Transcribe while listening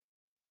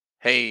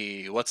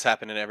Hey, what's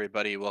happening,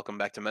 everybody? Welcome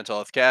back to Mental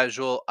Health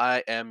Casual.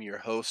 I am your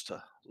host,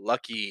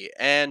 Lucky,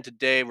 and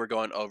today we're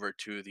going over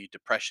to the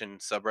depression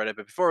subreddit.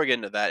 But before we get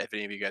into that, if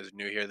any of you guys are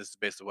new here, this is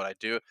basically what I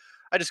do.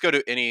 I just go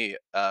to any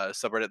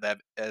subreddit that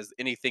has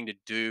anything to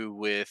do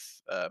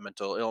with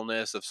mental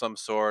illness of some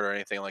sort or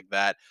anything like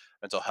that,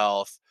 mental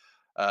health,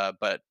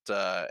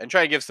 and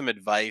try to give some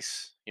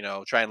advice.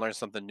 Try and learn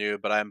something new.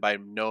 But I'm by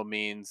no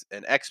means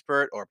an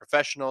expert or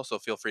professional, so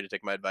feel free to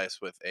take my advice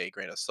with a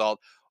grain of salt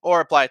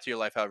or apply it to your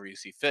life however you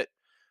see fit.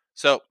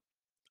 So,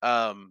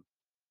 um,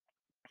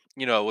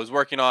 was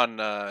working on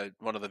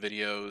one of the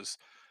videos,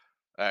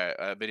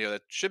 a video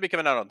that should be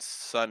coming out on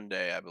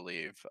Sunday, I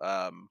believe.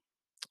 It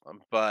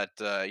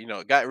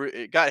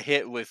got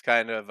hit with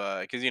kind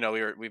of because we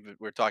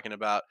were talking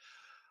about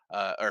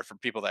or for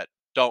people that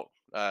don't.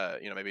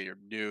 Maybe you're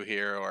new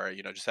here, or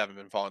just haven't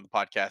been following the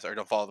podcast, or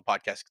don't follow the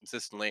podcast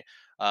consistently.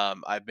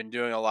 I've been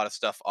doing a lot of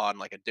stuff on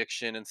like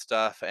addiction and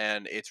stuff,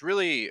 and it's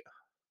really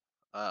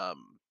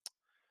um,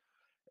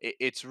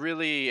 it's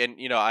really, and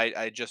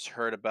I just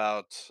heard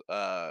about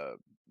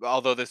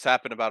although this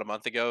happened about a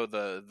month ago,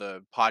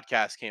 the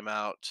podcast came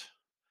out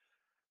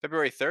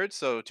February 3rd,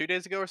 so 2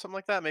 days ago or something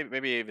like that,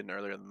 maybe even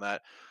earlier than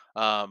that.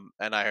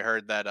 And I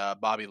heard that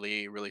Bobby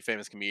Lee, really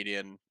famous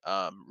comedian,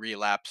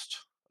 relapsed.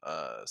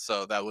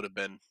 So that would have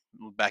been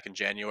back in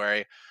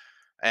January.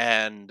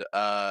 And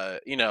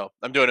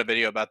I'm doing a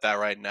video about that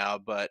right now.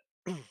 But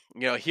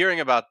hearing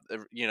about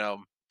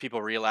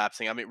people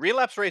relapsing, I mean,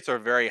 relapse rates are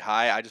very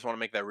high. I just want to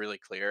make that really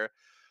clear.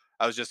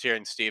 I was just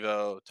hearing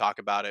Steve-O talk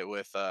about it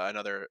with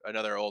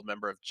another old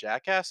member of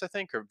Jackass, I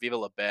think, or Viva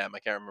La Bam. I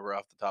can't remember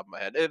off the top of my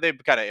head. They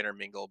kind of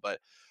intermingle, but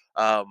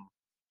um,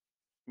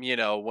 when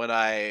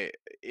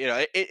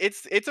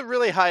it's a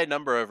really high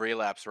number of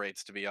relapse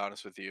rates, to be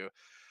honest with you.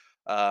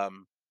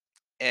 Um,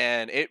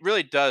 and it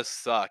really does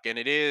suck, and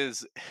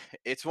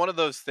it's one of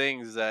those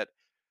things that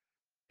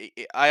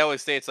I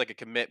always say it's like a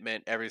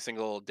commitment every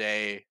single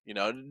day.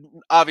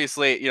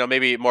 Obviously,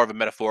 maybe more of a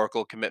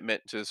metaphorical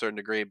commitment to a certain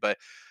degree, but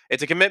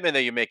it's a commitment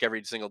that you make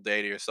every single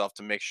day to yourself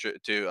to make sure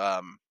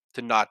to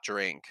not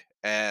drink,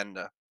 and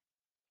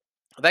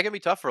that can be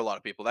tough for a lot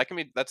of people.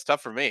 That's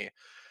tough for me,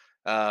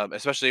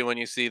 especially when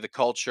you see the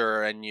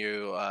culture and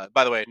you.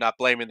 By the way, not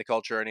blaming the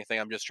culture or anything.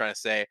 I'm just trying to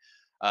say.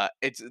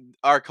 It's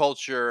our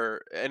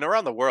culture and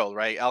around the world,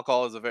 right?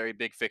 Alcohol is a very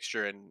big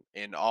fixture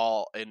in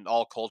all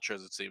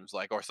cultures, it seems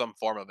like, or some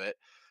form of it,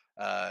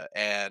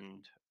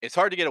 and it's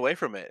hard to get away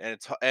from it. And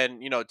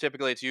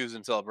typically it's used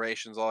in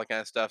celebrations, all that kind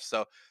of stuff.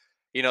 So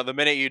the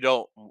minute you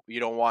don't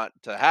want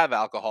to have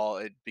alcohol,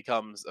 it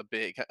becomes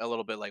a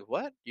little bit like,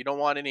 what? You don't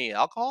want any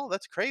alcohol?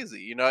 That's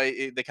crazy.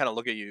 They kind of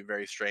look at you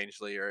very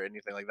strangely or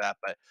anything like that.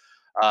 But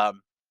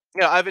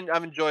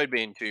I've enjoyed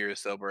being 2 years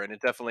sober, and it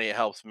definitely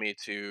helps me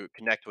to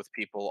connect with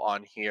people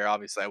on here.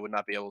 Obviously, I would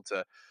not be able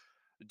to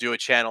do a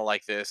channel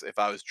like this if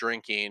I was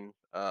drinking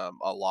a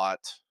lot,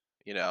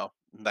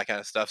 that kind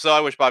of stuff. So I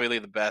wish Bobby Lee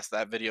the best.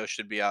 That video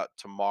should be out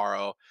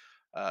tomorrow.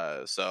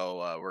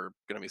 We're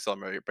gonna be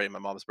celebrating my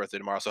mom's birthday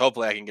tomorrow. So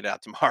hopefully I can get it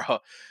out tomorrow.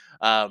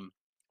 um,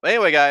 but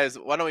anyway, guys,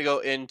 why don't we go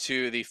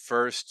into the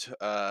first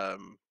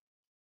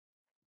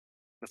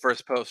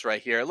post right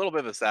here. A little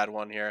bit of a sad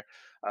one here.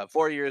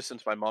 4 years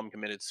since my mom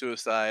committed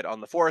suicide.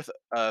 On the 4th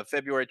of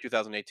February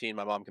 2018,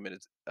 my mom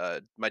committed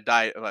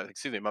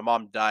excuse me, my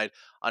mom died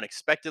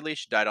unexpectedly.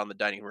 She died on the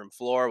dining room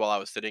floor while I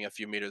was sitting a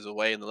few meters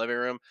away in the living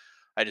room.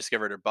 I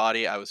discovered her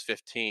body. I was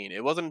 15.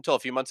 It wasn't until a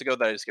few months ago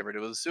that I discovered it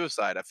was a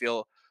suicide. I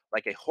feel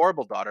like a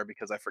horrible daughter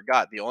because I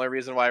forgot. The only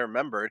reason why I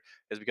remembered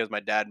is because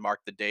my dad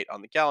marked the date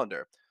on the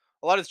calendar.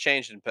 A lot has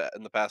changed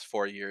in the past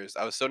 4 years.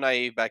 I was so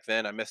naive back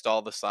then. I missed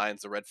all the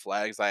signs, the red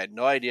flags. I had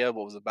no idea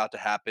what was about to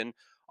happen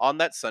on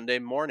that Sunday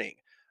morning.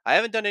 I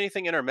haven't done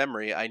anything in her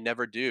memory. I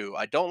never do.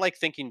 I don't like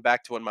thinking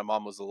back to when my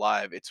mom was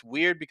alive. It's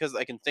weird because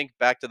I can think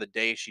back to the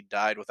day she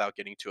died without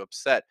getting too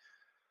upset.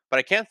 But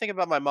I can't think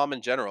about my mom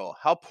in general,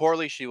 how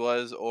poorly she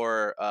was,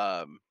 or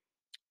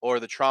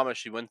the trauma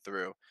she went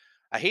through.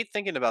 I hate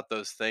thinking about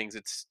those things.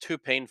 It's too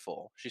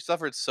painful. She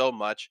suffered so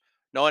much.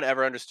 No one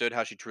ever understood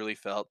how she truly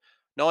felt.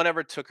 No one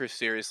ever took her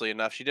seriously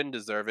enough. She didn't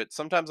deserve it.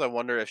 Sometimes I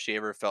wonder if she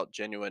ever felt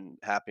genuine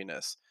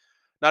happiness.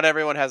 Not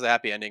everyone has a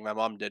happy ending. My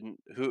mom didn't.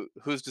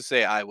 Who's to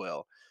say I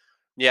will?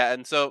 Yeah,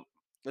 and so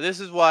this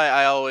is why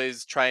I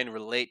always try and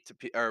relate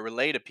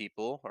to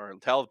people or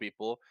tell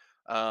people,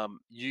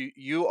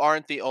 you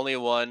aren't the only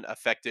one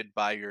affected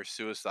by your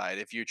suicide.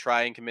 If you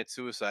try and commit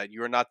suicide,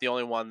 you are not the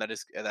only one that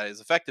is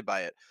affected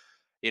by it.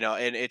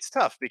 And it's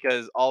tough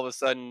because all of a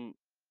sudden,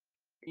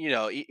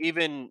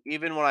 even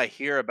when I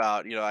hear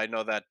about, I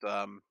know that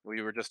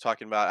we were just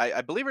talking about.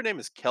 I believe her name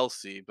is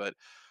Kelsey, but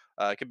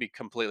I could be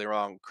completely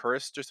wrong.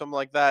 Kurst or something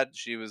like that.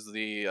 She was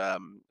the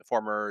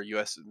former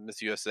U.S.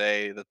 Miss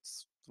USA that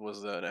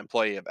was an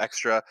employee of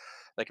Extra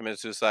that committed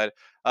suicide.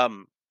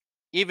 Um,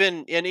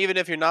 even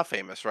if you're not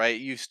famous, right,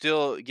 you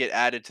still get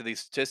added to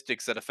these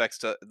statistics that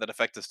affect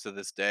us to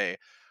this day.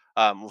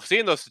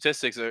 Seeing those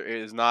statistics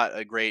is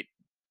not great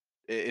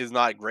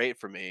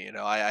for me.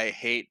 I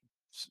hate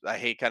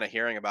kind of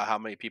hearing about how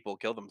many people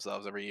kill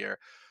themselves every year.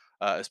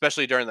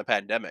 especially during the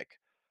pandemic.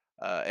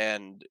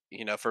 And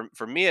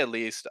for me at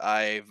least,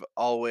 I've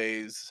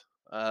always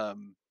I've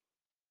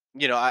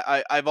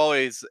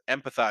always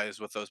empathized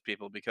with those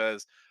people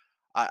because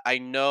I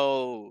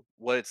know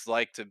what it's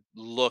like to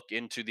look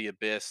into the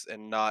abyss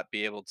and not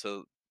be able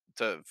to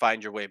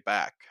find your way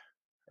back,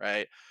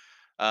 right?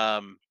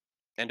 um,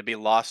 and to be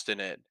lost in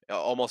it,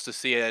 almost to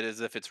see it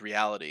as if it's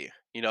reality.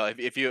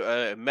 If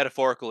you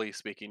metaphorically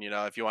speaking,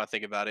 if you want to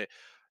think about it,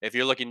 if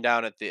you're looking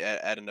down at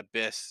an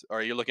abyss,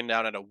 or you're looking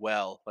down at a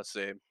well, let's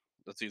say,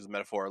 let's use the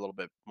metaphor a little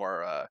bit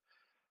more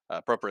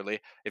appropriately.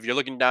 If you're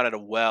looking down at a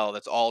well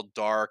that's all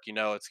dark,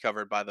 it's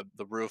covered by the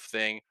roof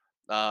thing,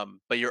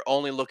 but you're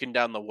only looking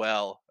down the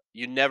well,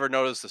 you never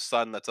notice the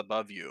sun that's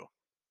above you,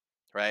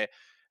 right?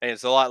 And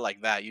it's a lot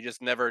like that. You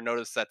just never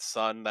notice that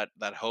sun,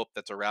 that hope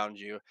that's around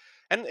you.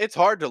 And it's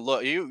hard to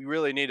look. You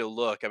really need to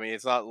look. I mean,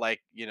 it's not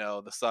like,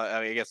 the sun.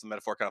 I mean, I guess the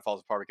metaphor kind of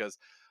falls apart because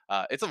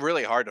it's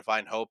really hard to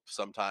find hope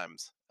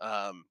sometimes.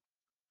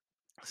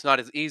 It's not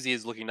as easy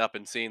as looking up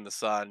and seeing the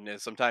sun.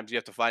 Sometimes you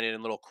have to find it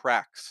in little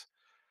cracks.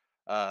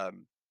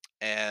 Um,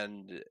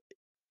 and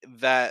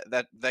that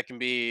can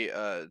be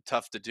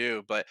tough to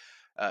do, but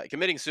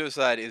committing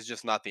suicide is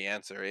just not the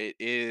answer.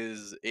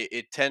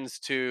 It tends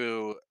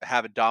to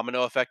have a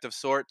domino effect of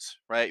sorts,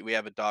 right? We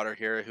have a daughter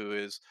here who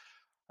is,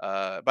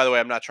 by the way,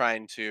 I'm not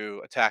trying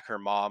to attack her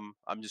mom.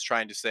 I'm just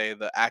trying to say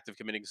the act of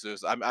committing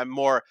suicide. I'm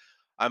more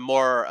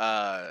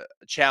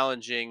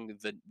challenging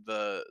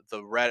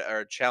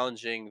or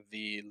challenging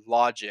the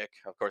logic.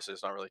 Of course,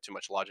 there's not really too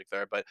much logic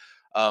there, but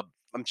uh,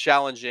 I'm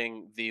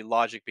challenging the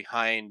logic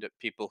behind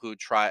people who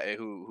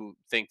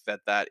think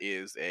that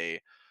is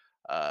a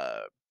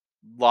uh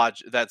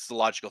that's the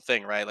logical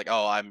thing, right? Like,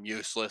 oh, I'm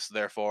useless,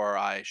 therefore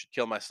I should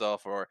kill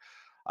myself, or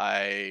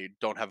I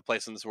don't have a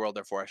place in this world,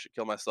 therefore I should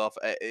kill myself.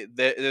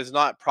 There's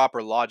not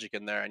proper logic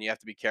in there, and you have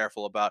to be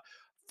careful about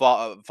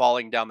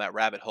falling down that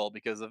rabbit hole,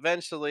 because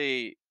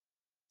eventually,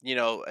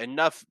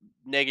 enough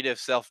negative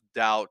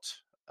self-doubt,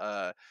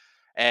 uh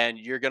and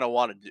you're going to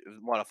want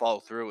to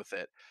follow through with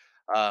it.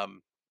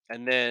 um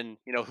and then,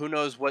 who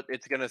knows what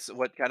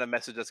kind of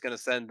message that's going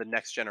to send the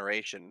next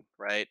generation,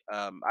 right?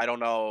 I don't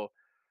know.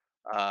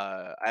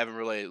 I haven't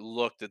really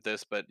looked at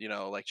this, but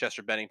like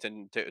Chester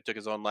Bennington took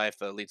his own life,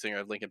 the lead singer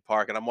of Linkin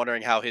Park, and I'm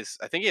wondering how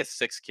I think he has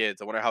 6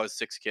 kids. I wonder how his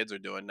 6 kids are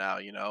doing now.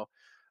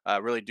 I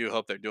really do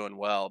hope they're doing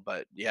well,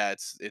 but yeah,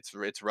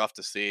 it's rough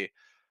to see.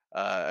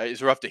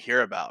 It's rough to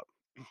hear about.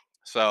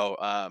 So,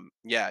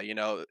 yeah,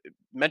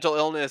 mental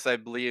illness, I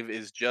believe,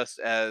 is just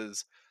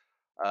as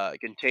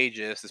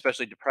contagious,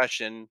 especially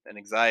depression and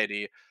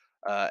anxiety,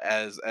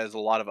 as a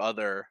lot of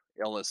other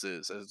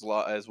illnesses, as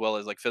well as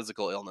like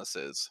physical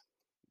illnesses.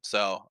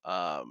 So,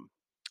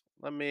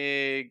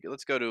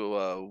 let's go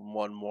to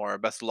one more.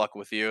 Best of luck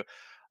with you.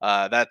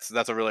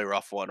 That's a really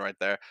rough one right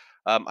there.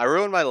 I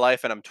ruined my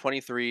life and I'm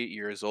 23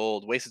 years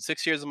old. Wasted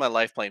 6 years of my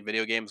life playing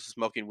video games,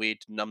 smoking weed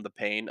to numb the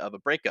pain of a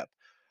breakup.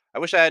 I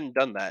wish I hadn't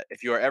done that.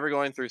 If you are ever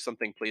going through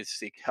something, please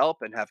seek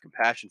help and have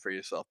compassion for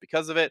yourself.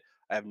 Because of it,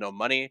 I have no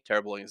money,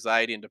 terrible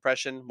anxiety and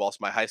depression,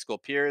 whilst my high school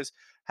peers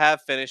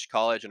have finished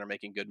college and are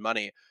making good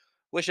money.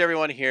 Wish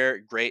everyone here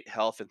great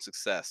health and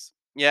success.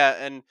 Yeah,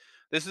 and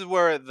this is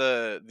where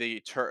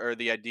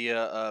the idea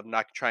of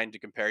not trying to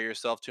compare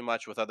yourself too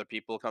much with other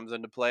people comes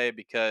into play,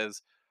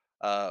 because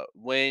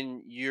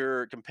when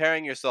you're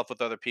comparing yourself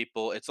with other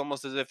people, it's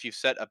almost as if you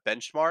set a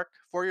benchmark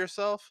for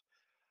yourself.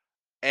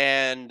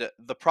 And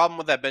the problem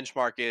with that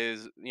benchmark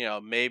is,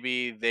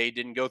 maybe they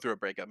didn't go through a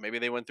breakup. Maybe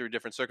they went through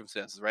different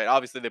circumstances, right?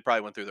 Obviously, they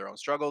probably went through their own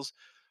struggles,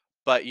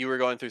 but you were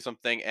going through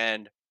something,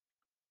 and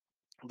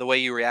the way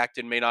you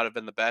reacted may not have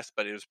been the best,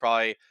 but it was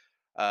probably,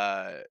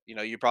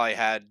 you probably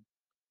had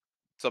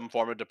some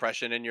form of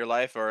depression in your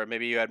life, or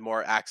maybe you had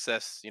more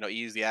access,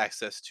 easy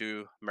access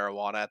to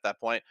marijuana at that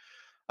point.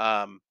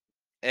 um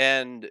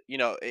and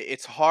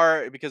it's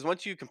hard because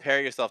once you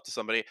compare yourself to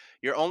somebody,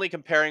 you're only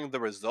comparing the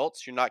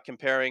results, you're not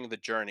comparing the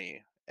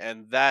journey.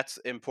 And that's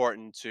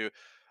important to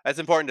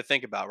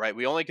think about, right?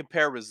 We only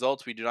compare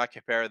results, we do not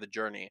compare the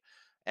journey.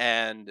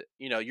 And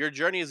your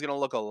journey is going to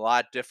look a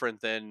lot different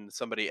than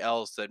somebody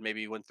else that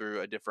maybe went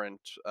through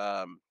different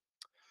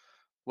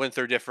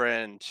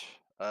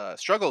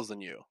struggles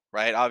than you,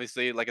 right?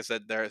 Obviously, like I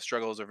said, their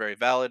struggles are very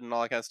valid and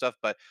all that kind of stuff,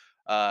 but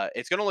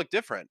it's going to look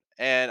different.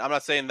 And I'm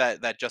not saying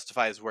that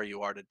justifies where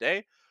you are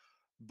today,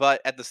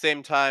 but at the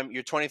same time,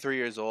 you're 23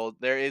 years old.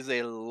 There is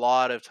a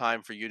lot of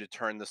time for you to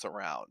turn this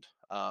around,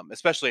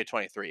 especially at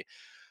 23.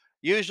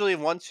 Usually,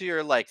 once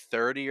you're like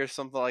 30 or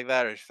something like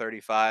that, or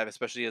 35,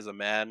 especially as a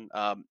man,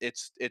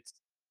 it's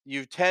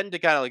you tend to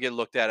kind of get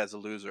looked at as a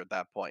loser at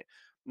that point.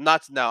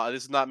 Not now.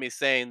 This is not me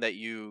saying that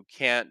you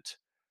can't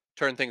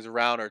turn things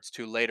around or it's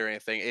too late or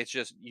anything. It's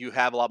just you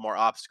have a lot more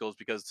obstacles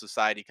because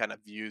society kind of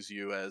views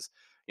you as,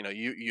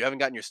 you haven't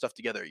gotten your stuff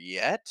together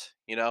yet,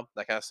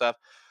 that kind of stuff.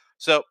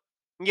 So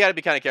you got to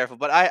be kind of careful.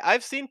 But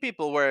I've seen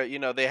people where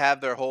they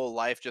have their whole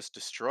life just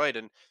destroyed,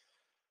 and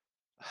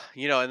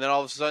then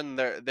all of a sudden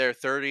they're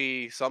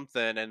 30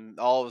 something, and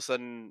all of a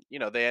sudden,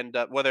 they end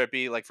up, whether it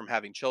be like from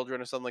having children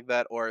or something like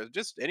that, or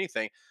just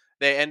anything,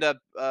 they end up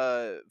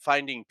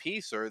finding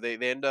peace, or they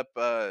end up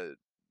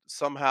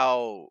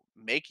somehow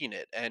making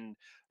it. And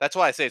that's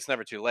why I say it's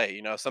never too late.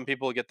 Some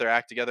people get their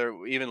act together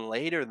even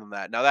later than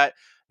that. Now that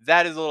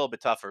is a little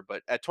bit tougher,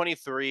 but at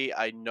 23,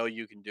 I know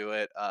you can do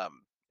it.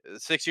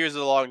 6 years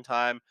is a long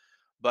time,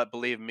 but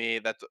believe me,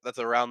 that's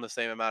around the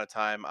same amount of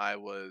time I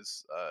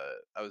was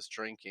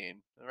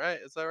drinking. Right?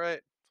 Is that right?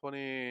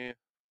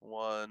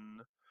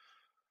 21.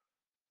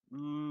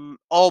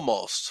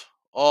 Almost,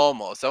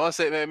 almost. I want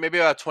to say maybe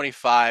about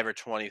 25 or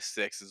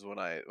 26 is when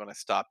I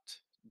stopped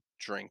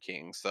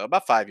drinking. So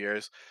about 5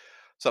 years,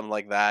 something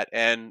like that.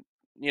 And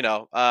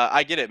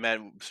I get it,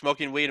 man.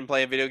 Smoking weed and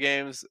playing video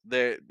games,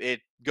 there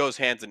it goes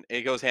hand in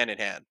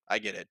hand. I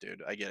get it,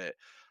 dude. I get it.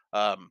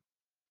 Um,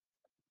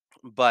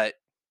 but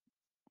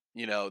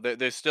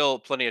there's still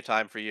plenty of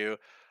time for you.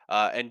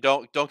 And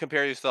don't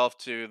compare yourself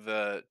to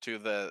the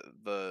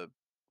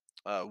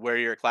where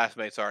your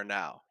classmates are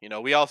now.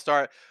 We all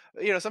start.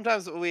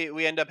 Sometimes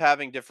we end up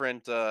having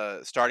different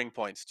starting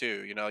points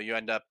too. You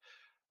end up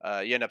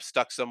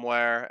stuck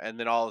somewhere, and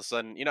then all of a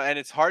sudden, and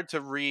it's hard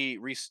to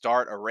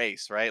restart a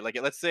race, right? Like,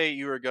 let's say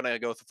you were gonna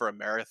go for a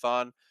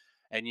marathon,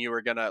 and you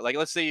were gonna, like,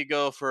 let's say you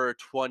go for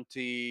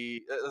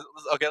 20.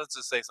 Okay, let's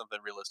just say something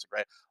realistic,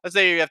 right? Let's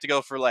say you have to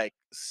go for like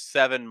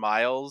 7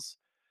 miles,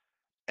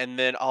 and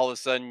then all of a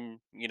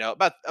sudden,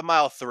 about a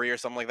mile three or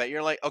something like that,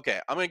 you're like,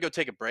 okay, I'm gonna go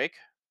take a break.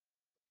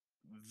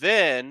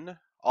 Then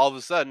all of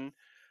a sudden,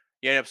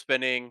 you end up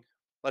spending,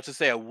 let's just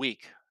say, a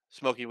week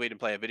smoking weed and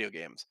playing video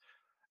games.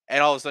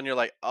 And all of a sudden, you're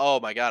like,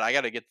 oh my God, I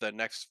got to get the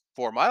next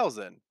 4 miles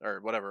in,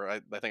 or whatever. I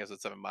think I said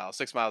 7 miles,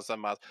 6 miles,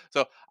 7 miles.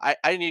 So I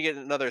need to get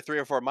another 3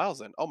 or 4 miles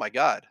in. Oh my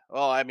God.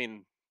 Well, I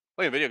mean,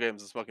 playing video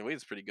games and smoking weed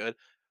is pretty good.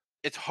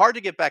 It's hard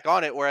to get back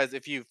on it. Whereas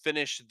if you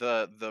finish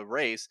the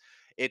race,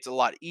 it's a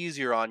lot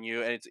easier on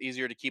you, and it's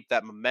easier to keep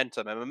that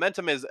momentum. And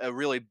momentum is a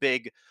really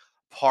big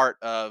part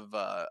of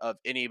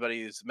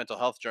anybody's mental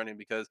health journey,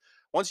 because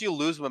once you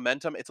lose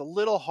momentum, it's a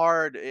little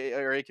hard,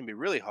 or it can be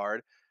really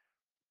hard,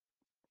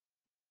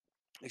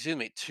 excuse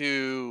me,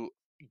 to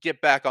get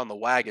back on the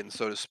wagon,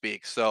 so to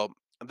speak. So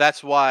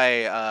that's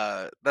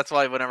why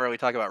whenever we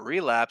talk about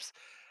relapse,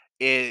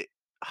 it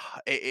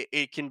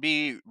it can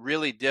be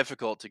really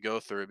difficult to go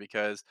through,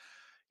 because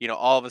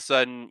all of a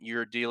sudden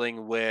you're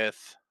dealing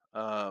with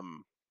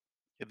um,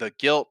 the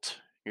guilt.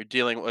 You're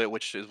dealing with,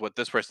 which is what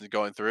this person is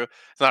going through.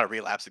 It's not a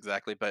relapse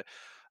exactly, but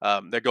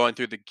they're going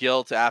through the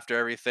guilt after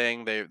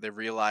everything. They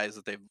realize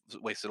that they've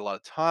wasted a lot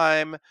of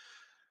time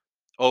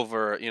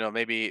over,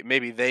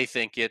 maybe they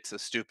think it's a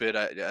stupid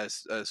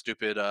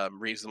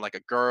reason, like a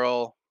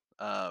girl.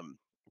 Um,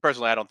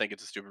 Personally, I don't think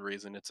it's a stupid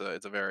reason. It's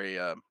a very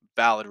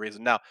valid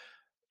reason. Now,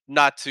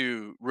 not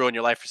to ruin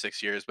your life for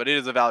 6 years, but it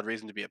is a valid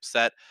reason to be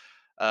upset.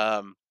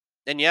 um,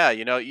 and yeah,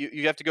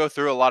 you have to go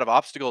through a lot of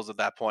obstacles at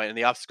that point, and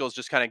the obstacles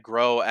just kind of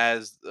grow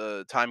as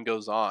time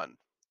goes on.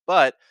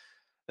 But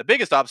the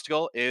biggest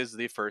obstacle is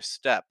the first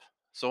step.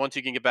 So once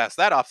you can get past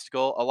that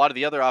obstacle, a lot of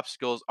the other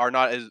obstacles are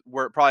not as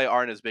were probably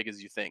aren't as big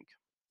as you think.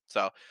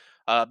 So,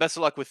 best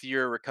of luck with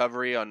your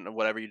recovery on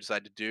whatever you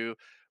decide to do.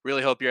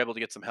 Really hope you're able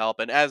to get some help.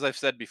 And as I've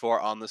said before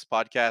on this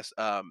podcast,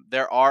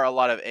 there are a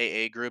lot of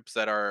AA groups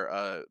that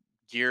are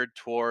geared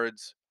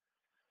towards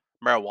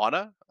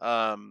marijuana.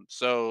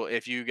 So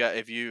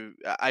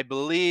I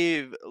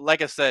believe,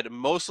 like I said,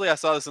 mostly I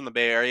saw this in the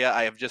Bay Area.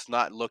 I have just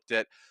not looked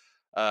at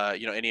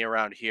any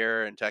around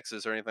here in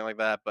Texas or anything like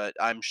that, but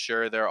I'm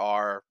sure there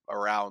are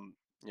around,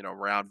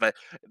 but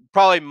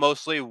probably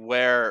mostly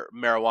where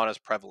marijuana is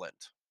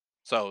prevalent.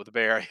 So the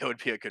Bay Area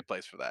would be a good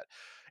place for that.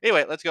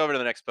 Anyway, let's go over to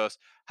the next post.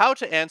 How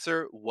to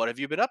answer, what have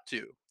you been up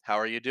to? How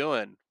are you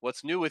doing?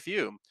 What's new with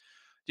you?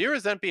 Do you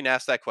resent being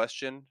asked that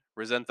question?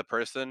 Resent the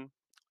person?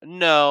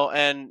 No.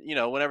 And,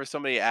 whenever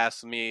somebody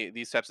asks me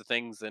these types of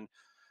things, and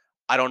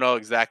I don't know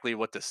exactly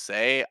what to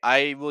say,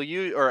 I will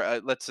use, or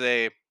let's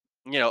say,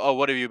 oh,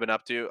 what have you been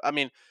up to? I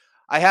mean,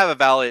 I have a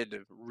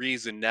valid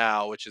reason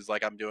now, which is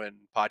like I'm doing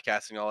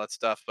podcasting and all that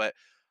stuff. But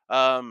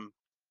um,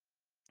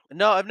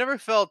 no, I've never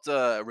felt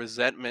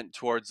resentment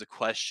towards the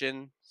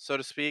question, so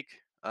to speak.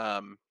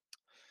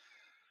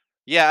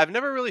 Yeah, I've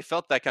never really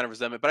felt that kind of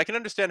resentment, but I can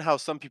understand how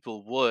some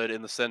people would,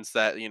 in the sense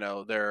that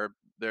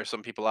there are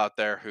some people out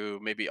there who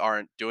maybe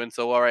aren't doing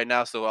so well right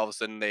now. So all of a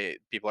sudden, they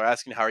people are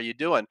asking, "How are you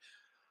doing?"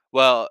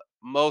 Well,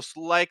 most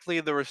likely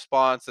the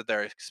response that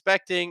they're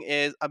expecting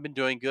is, "I've been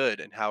doing good,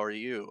 and how are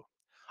you?"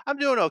 "I'm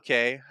doing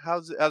okay.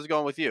 How's it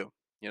going with you?"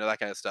 That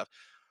kind of stuff.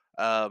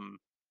 Um,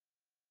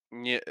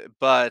 yeah,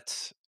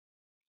 but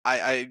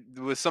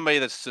with somebody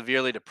that's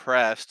severely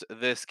depressed,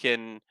 this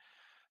can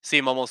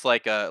seem almost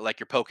like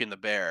you're poking the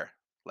bear.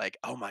 Like,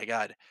 oh my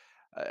god,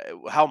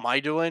 how am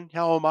I doing?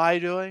 How am I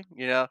doing?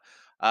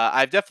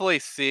 I've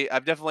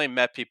definitely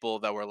met people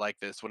that were like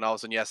this, when all of a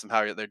sudden you ask them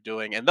how they're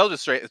doing, and they'll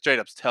just straight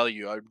up tell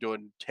you, "I'm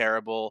doing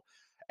terrible,"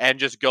 and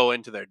just go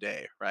into their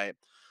day. Right?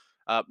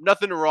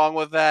 Nothing wrong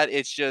with that.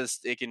 It's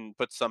just it can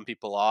put some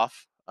people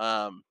off.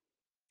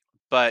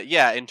 But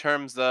yeah, in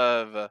terms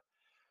of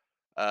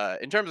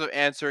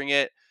answering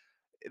it,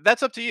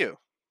 that's up to you.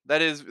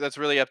 That's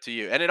really up to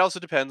you, and it also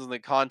depends on the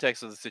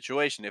context of the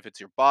situation. If it's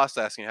your boss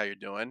asking how you're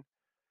doing,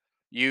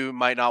 you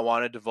might not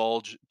want to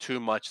divulge too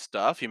much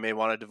stuff. You may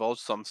want to divulge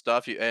some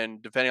stuff,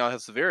 and depending on how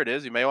severe it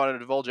is, you may want to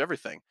divulge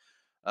everything.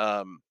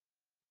 Um,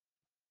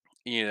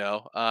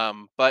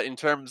 but in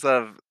terms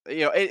of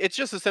it's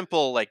just a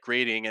simple like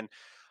grading, and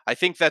I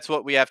think that's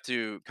what we have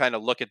to kind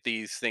of look at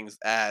these things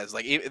as.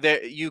 Like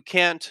you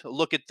can't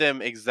look at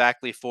them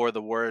exactly for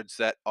the words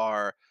that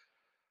are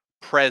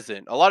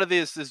present. A lot of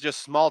this is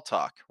just small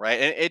talk, right?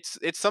 And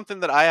it's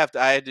something that I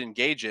had to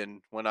engage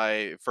in when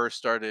I first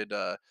started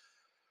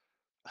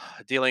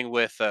dealing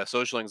with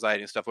social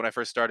anxiety and stuff. When I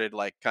first started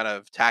like kind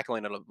of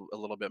tackling it a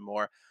little bit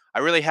more, I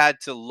really had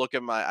to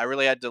I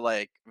really had to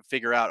like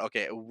figure out,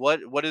 okay,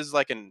 what is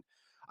like an,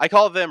 I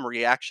call them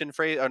reaction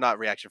phrase, or not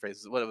reaction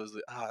phrases. What it was,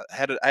 I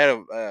had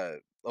a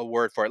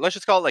word for it. Let's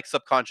just call it like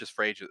subconscious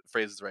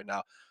phrases right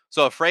now.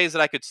 So a phrase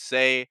that I could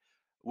say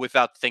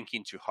without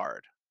thinking too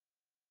hard.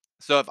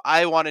 So if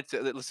I wanted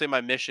to, let's say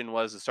my mission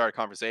was to start a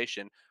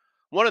conversation,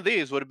 one of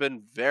these would have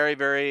been very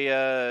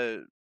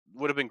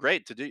would have been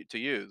great to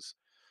use.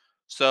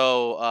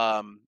 So,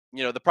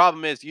 the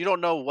problem is you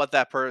don't know what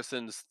that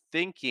person's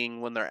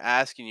thinking when they're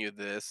asking you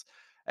this,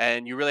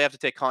 and you really have to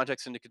take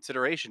context into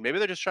consideration. Maybe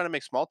they're just trying to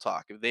make small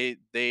talk.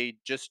 They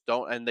just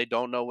don't, and they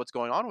don't know what's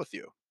going on with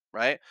you,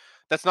 right?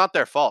 That's not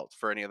their fault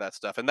for any of that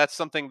stuff, and that's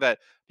something that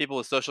people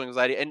with social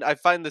anxiety, and I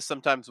find this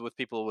sometimes with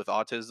people with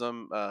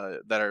autism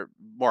that are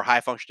more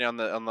high functioning on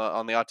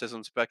the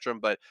autism spectrum,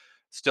 but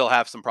still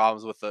have some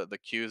problems with the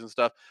cues and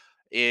stuff,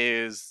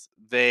 is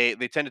they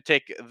tend to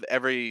take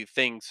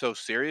everything so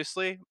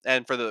seriously,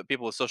 and for the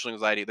people with social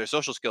anxiety, their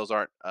social skills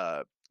aren't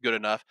good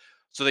enough,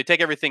 so they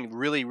take everything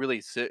really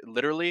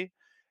literally,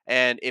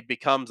 and it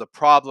becomes a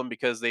problem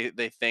because they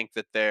think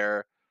that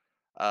they're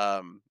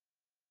um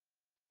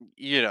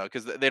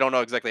because they don't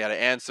know exactly how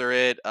to answer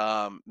it.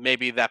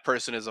 Maybe that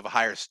person is of a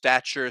higher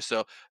stature,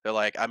 so they're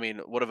like, I mean,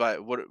 what have I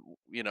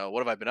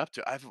been up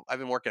to? I've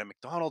been working at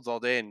McDonald's all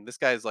day, and this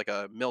guy's like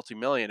a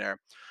multi-millionaire,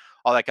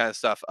 all that kind of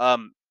stuff.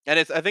 And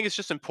I think it's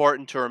just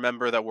important to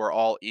remember that we're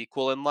all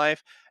equal in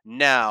life.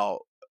 Now,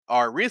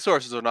 our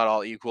resources are not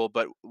all equal,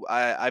 but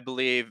I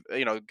believe,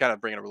 kind of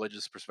bringing a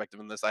religious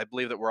perspective in this, I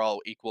believe that we're all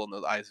equal in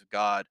the eyes of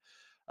God.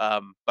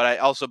 But I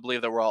also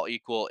believe that we're all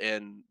equal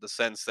in the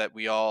sense that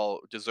we all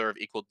deserve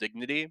equal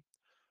dignity.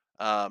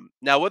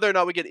 Now, whether or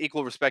not we get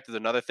equal respect is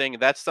another thing.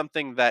 That's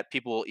something that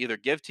people will either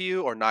give to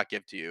you or not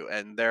give to you,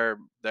 and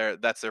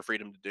that's their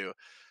freedom to do.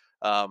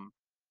 Um,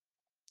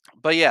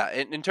 but yeah,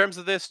 in terms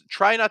of this,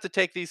 try not to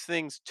take these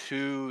things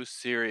too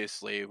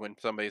seriously when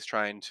somebody's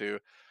trying to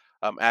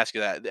ask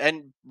you that,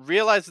 and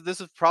realize that this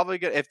is probably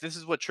good. If this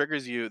is what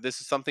triggers you, this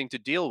is something to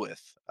deal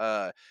with.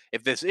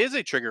 If this is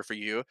a trigger for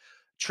you,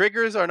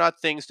 triggers are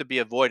not things to be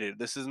avoided.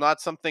 This is not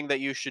something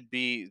that you should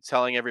be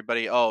telling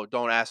everybody, "Oh,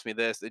 don't ask me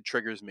this; it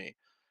triggers me."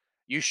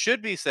 You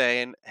should be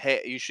saying,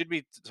 "Hey," you should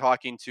be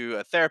talking to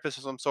a therapist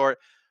of some sort,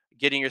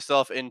 getting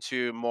yourself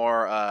into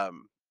more,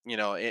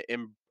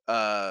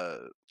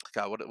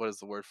 God, what is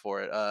the word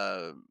for it?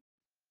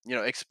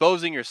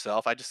 Exposing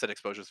yourself. I just said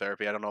exposure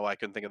therapy. I don't know why I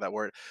couldn't think of that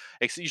word.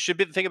 You should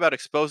be thinking about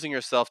exposing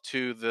yourself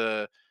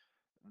to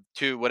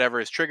whatever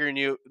is triggering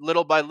you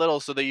little by little,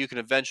 so that you can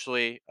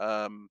eventually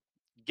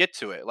get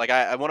to it. Like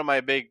one of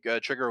my big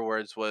trigger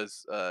words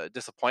was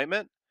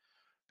disappointment,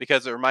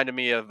 because it reminded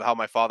me of how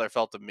my father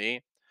felt of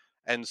me.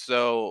 And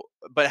so,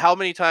 but how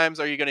many times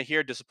are you going to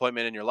hear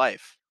disappointment in your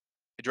life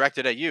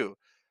directed at you?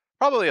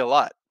 Probably a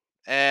lot.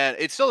 And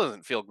it still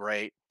doesn't feel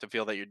great to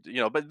feel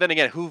that but then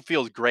again, who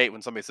feels great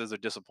when somebody says they're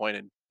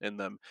disappointed in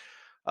them?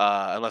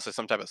 Unless it's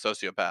some type of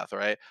sociopath,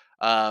 right?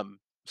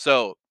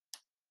 So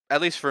at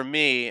least for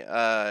me,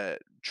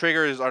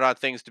 triggers are not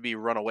things to be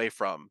run away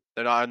from.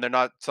 They're not, and they're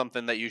not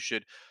something that you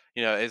should,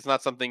 it's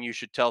not something you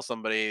should tell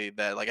somebody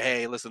that, like,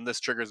 hey, listen,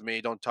 this triggers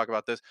me. Don't talk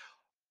about this,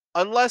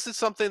 unless it's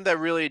something that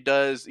really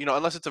does,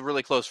 unless it's a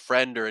really close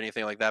friend or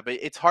anything like that. But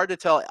it's hard to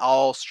tell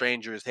all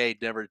strangers, hey,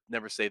 never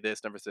say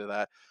this, never say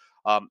that.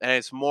 And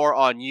it's more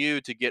on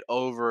you to get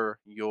over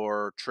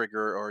your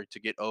trigger, or to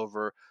get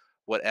over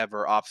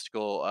whatever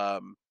obstacle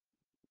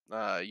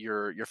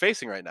you're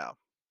facing right now.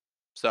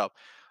 So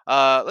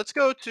let's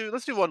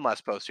do one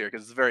last post here,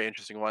 because it's a very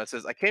interesting one. It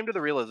says, I came to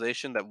the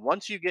realization that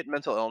once you get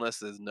mental illness,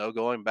 there's no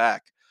going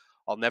back.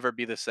 I'll never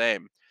be the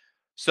same.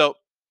 So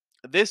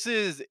this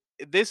is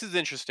this is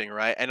interesting,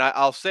 right? And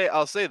I'll say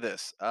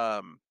this.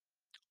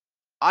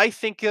 I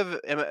think of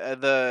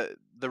the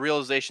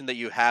realization that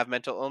you have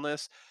mental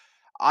illness.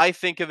 I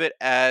think of it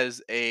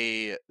as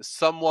a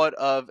somewhat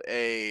of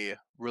a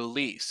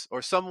release,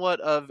 or somewhat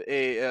of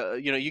a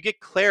you get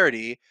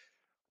clarity,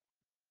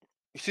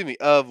 excuse me,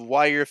 of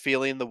why you're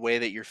feeling the way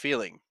that you're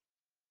feeling.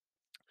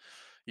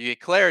 You get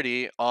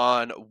clarity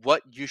on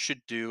what you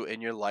should do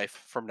in your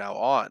life from now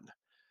on.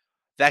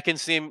 That can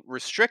seem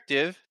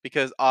restrictive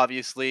because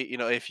obviously,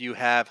 if you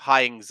have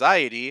high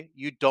anxiety,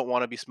 you don't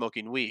want to be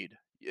smoking weed.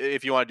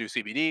 If you want to do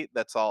CBD,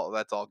 that's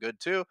all good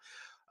too.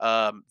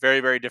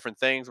 Very different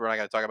things. We're not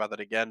going to talk about that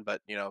again,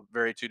 but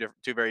very two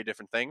very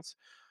different things.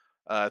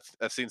 I've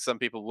seen some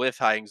people with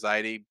high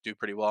anxiety do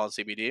pretty well on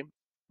CBD,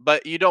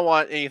 but you don't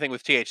want anything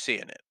with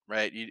THC in it,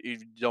 right? You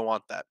don't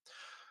want that.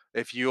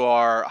 If you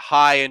are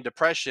high in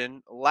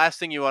depression, last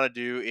thing you want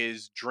to do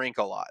is drink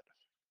a lot.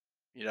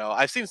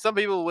 I've seen some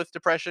people with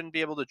depression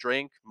be able to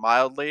drink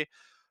mildly,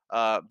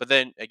 but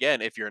then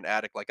again, if you're an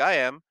addict like I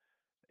am,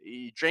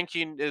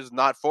 drinking is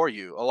not for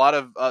you. A lot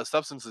of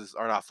substances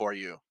are not for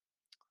you.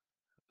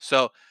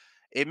 So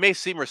it may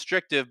seem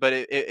restrictive, but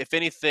if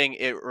anything,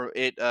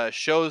 it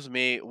shows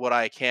me what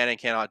I can and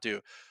cannot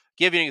do.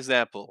 Give you an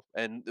example,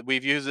 and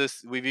we've used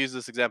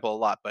this example a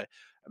lot. But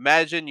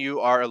imagine you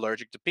are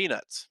allergic to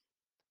peanuts,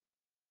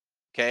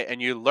 okay,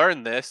 and you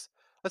learn this.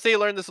 Let's say you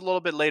learn this a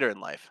little bit later in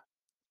life,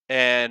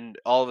 and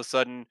all of a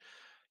sudden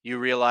you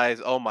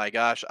realize, oh my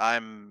gosh,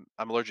 I'm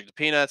allergic to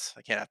peanuts.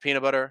 I can't have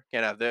peanut butter.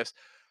 Can't have this.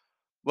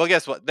 Well,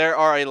 guess what? There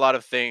are a lot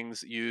of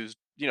things used,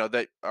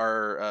 that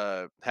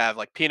are have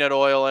like peanut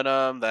oil in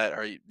them that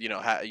are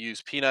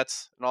use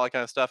peanuts and all that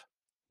kind of stuff.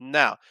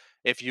 Now,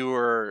 if you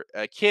were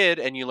a kid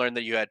and you learned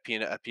that you had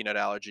a peanut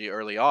allergy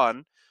early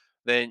on,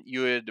 then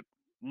you would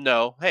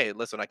know, hey,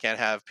 listen, I can't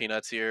have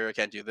peanuts here. I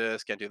can't do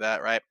this. Can't do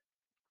that. Right.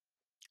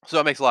 So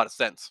it makes a lot of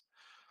sense.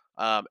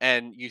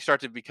 And you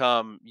start to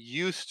become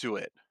used to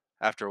it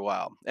after a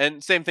while.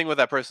 And same thing with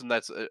that person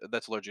that's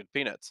allergic to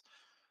peanuts.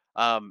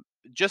 um,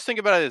 just think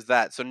about it as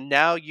that. So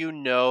now you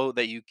know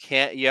that you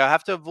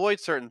have to avoid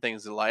certain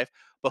things in life,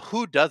 but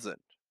who doesn't?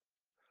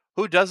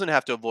 Who doesn't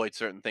have to avoid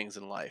certain things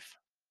in life?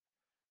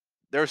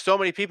 There are so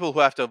many people who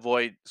have to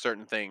avoid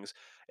certain things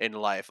in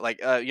life. Like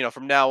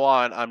from now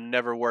on, I'm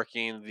never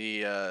working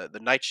the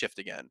night shift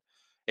again.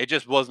 It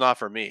just was not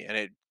for me, and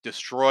it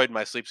destroyed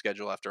my sleep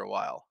schedule after a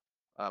while.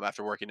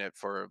 After working it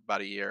for about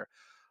a year,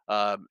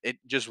 it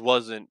just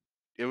wasn't.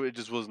 It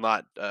just was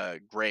not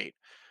great.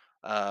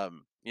 As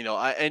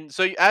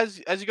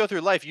you go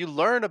through life, you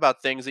learn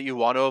about things that you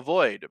want to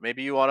avoid.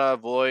 Maybe you want to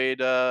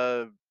avoid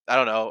I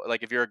don't know,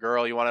 like if you're a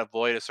girl, you want to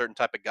avoid a certain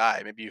type of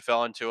guy. Maybe you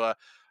fell into a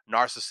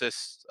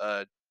narcissist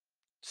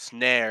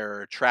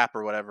snare or trap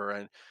or whatever,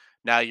 and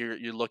now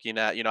you're looking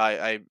at,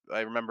 I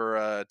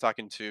remember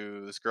talking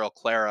to this girl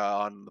Clara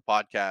on the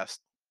podcast.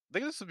 I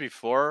think this was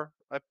before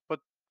I put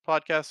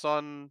podcasts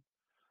on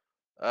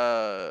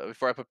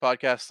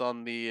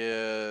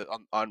the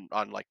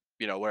on like,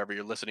 wherever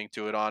you're listening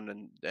to it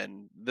on,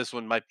 and this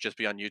one might just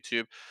be on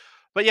YouTube.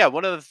 But yeah,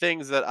 one of the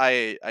things that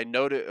I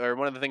noted, or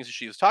one of the things that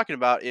she was talking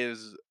about,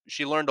 is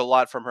she learned a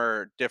lot from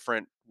her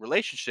different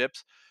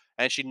relationships,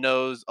 and she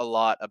knows a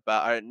lot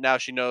about, now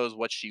she knows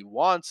what she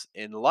wants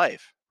in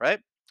life, right?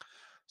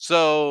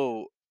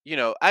 So,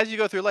 as you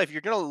go through life,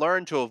 you're going to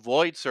learn to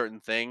avoid certain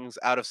things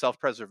out of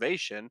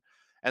self-preservation,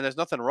 and there's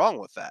nothing wrong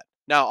with that.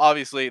 Now,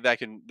 obviously, there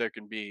can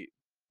be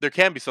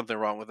something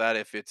wrong with that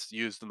if it's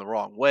used in the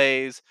wrong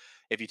ways,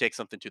 if you take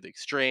something to the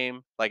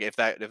extreme, like if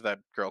that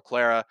girl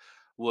Clara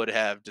would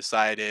have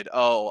decided,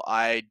 "Oh,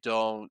 I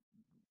don't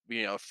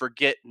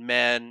forget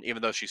men,"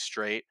 even though she's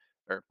straight,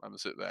 or I'm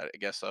assuming that, I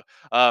guess so.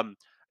 Um,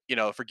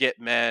 forget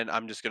men.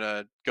 I'm just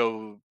gonna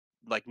go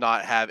like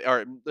not have,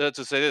 or let's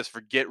just say this: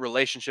 forget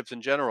relationships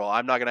in general.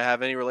 I'm not gonna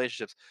have any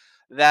relationships.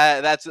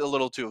 That's a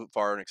little too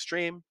far an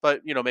extreme,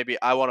 but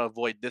maybe I want to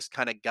avoid this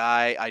kind of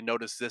guy. I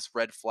noticed this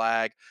red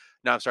flag.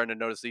 Now I'm starting to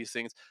notice these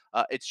things.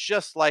 It's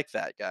just like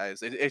that,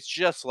 guys. It's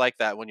just like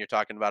that when you're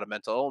talking about a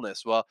mental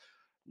illness. Well,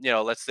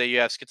 let's say you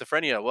have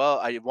schizophrenia. Well,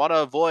 I want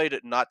to avoid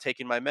not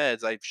taking my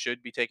meds. I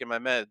should be taking my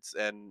meds.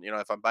 And,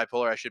 if I'm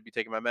bipolar, I should be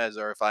taking my meds.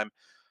 Or if I'm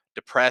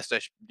depressed, I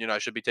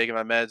should be taking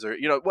my meds. Or,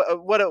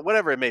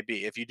 whatever it may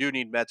be. If you do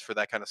need meds for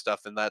that kind of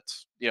stuff, then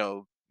that's,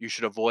 you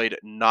should avoid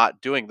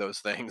not doing those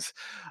things.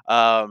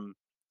 Um,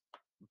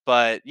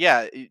 but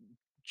yeah,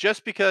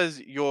 just because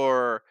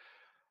your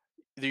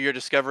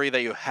discovery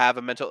that you have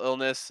a mental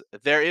illness,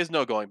 there is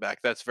no going back.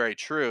 That's very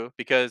true,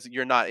 because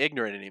you're not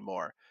ignorant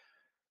anymore.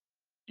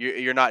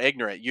 You're not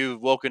ignorant.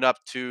 You've woken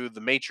up to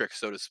the matrix,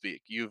 so to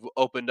speak. You've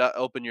opened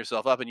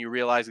yourself up, and you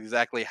realize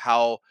exactly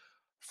how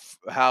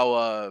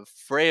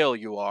frail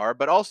you are,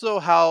 but also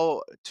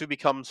how to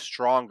become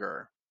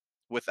stronger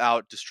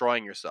without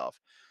destroying yourself.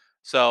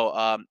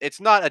 So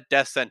it's not a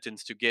death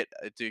sentence to get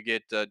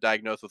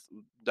diagnosed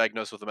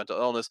with a mental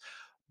illness,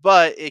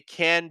 but it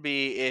can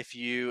be if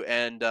you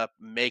end up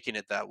making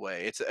it that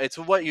way. It's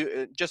what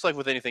you, just like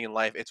with anything in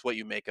life, it's what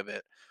you make of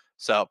it.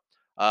 So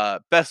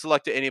best of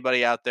luck to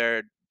anybody out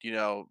there,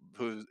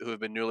 who have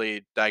been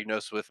newly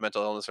diagnosed with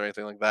mental illness or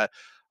anything like that.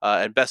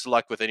 And best of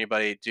luck with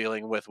anybody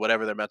dealing with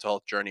whatever their mental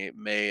health journey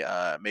may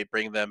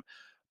bring them.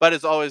 But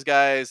as always,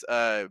 guys,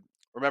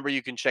 remember,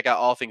 you can check out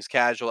all things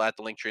casual at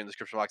the link tree in the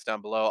description box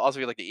down below. Also,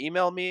 if you'd like to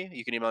email me,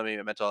 you can email me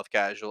at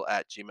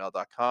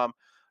mentalhealthcasual@gmail.com.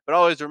 But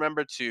always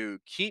remember to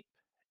keep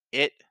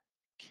it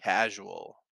casual.